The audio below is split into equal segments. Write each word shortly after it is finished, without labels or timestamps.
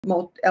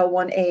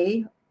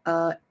L-1A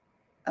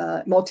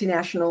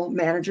Multinational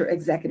Manager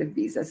Executive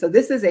Visa. So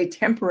this is a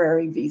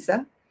temporary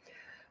visa,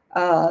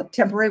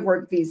 temporary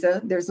work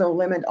visa. There's no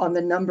limit on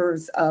the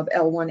numbers of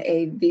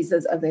L-1A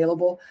visas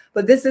available,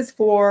 but this is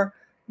for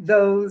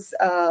those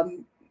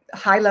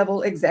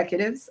high-level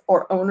executives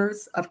or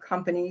owners of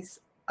companies,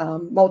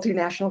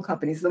 multinational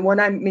companies. And when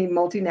I mean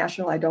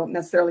multinational, I don't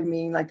necessarily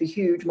mean like the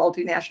huge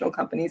multinational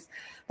companies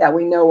that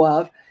we know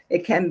of.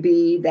 It can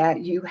be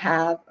that you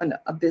have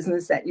a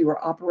business that you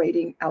are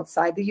operating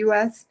outside the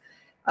U.S.,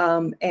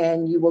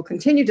 and you will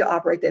continue to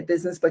operate that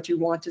business, but you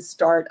want to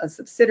start a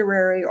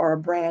subsidiary or a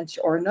branch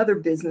or another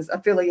business,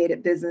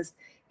 affiliated business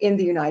in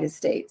the United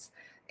States.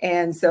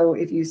 And so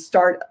if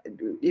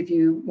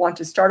you want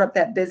to start up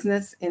that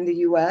business in the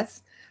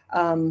U.S.,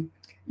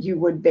 you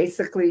would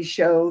basically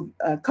show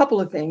a couple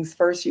of things.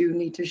 First, you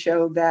need to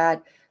show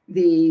that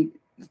the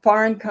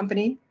foreign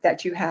company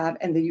that you have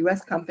and the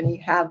U.S. company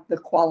have the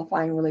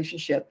qualifying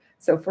relationship.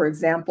 So for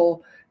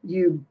example,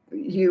 you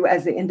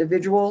as the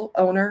individual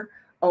owner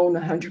own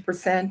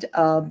 100%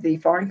 of the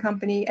foreign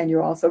company, and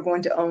you're also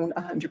going to own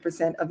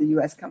 100% of the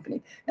U.S.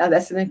 company. Now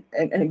that's an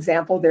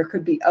example. There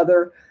could be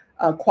other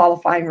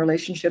qualifying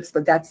relationships,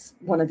 but that's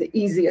one of the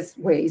easiest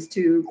ways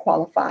to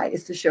qualify,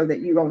 is to show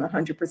that you own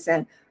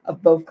 100%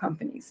 of both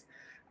companies.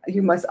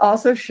 You must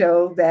also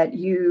show that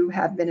you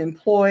have been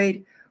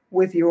employed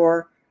with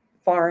your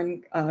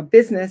foreign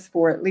business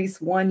for at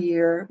least 1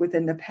 year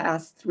within the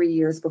past 3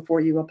 years before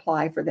you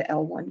apply for the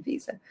L-1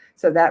 visa.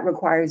 So that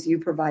requires you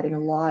providing a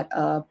lot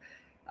of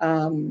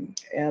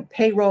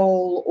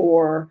payroll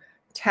or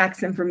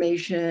tax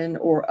information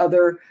or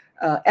other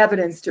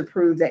evidence to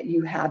prove that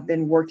you have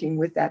been working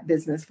with that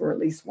business for at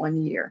least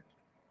 1 year.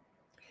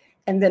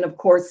 And then, of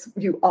course,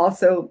 you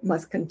also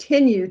must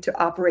continue to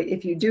operate.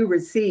 If you do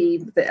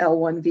receive the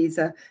L-1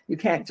 visa, you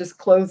can't just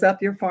close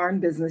up your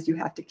foreign business. You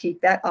have to keep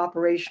that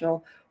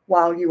operational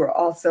while you are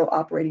also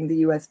operating the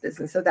U.S.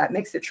 business. So that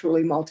makes it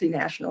truly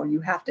multinational. You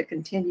have to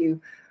continue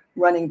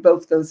running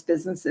both those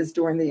businesses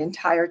during the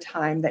entire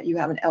time that you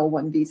have an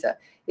L-1 visa.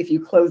 If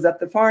you close up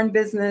the foreign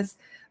business,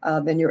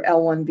 then your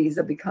L-1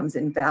 visa becomes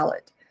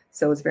invalid.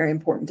 So it's very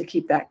important to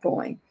keep that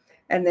going.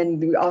 And then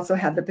we also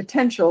have the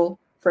potential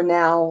for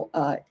now,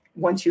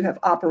 once you have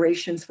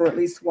operations for at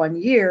least 1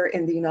 year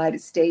in the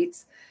United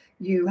States,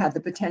 you have the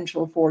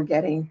potential for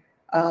getting,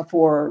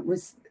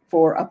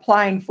 for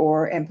applying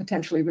for and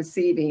potentially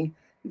receiving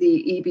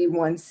the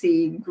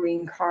EB-1C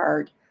green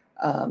card.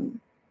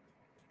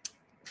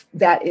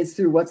 That is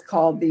through what's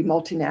called the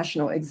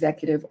multinational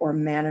executive or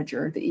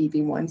manager, the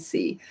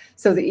EB-1C.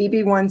 So the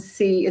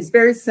EB-1C is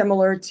very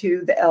similar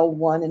to the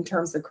L-1 in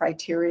terms of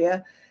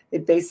criteria.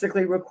 It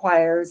basically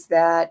requires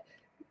that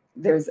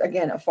there's,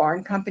 again, a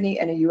foreign company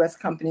and a U.S.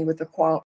 company with the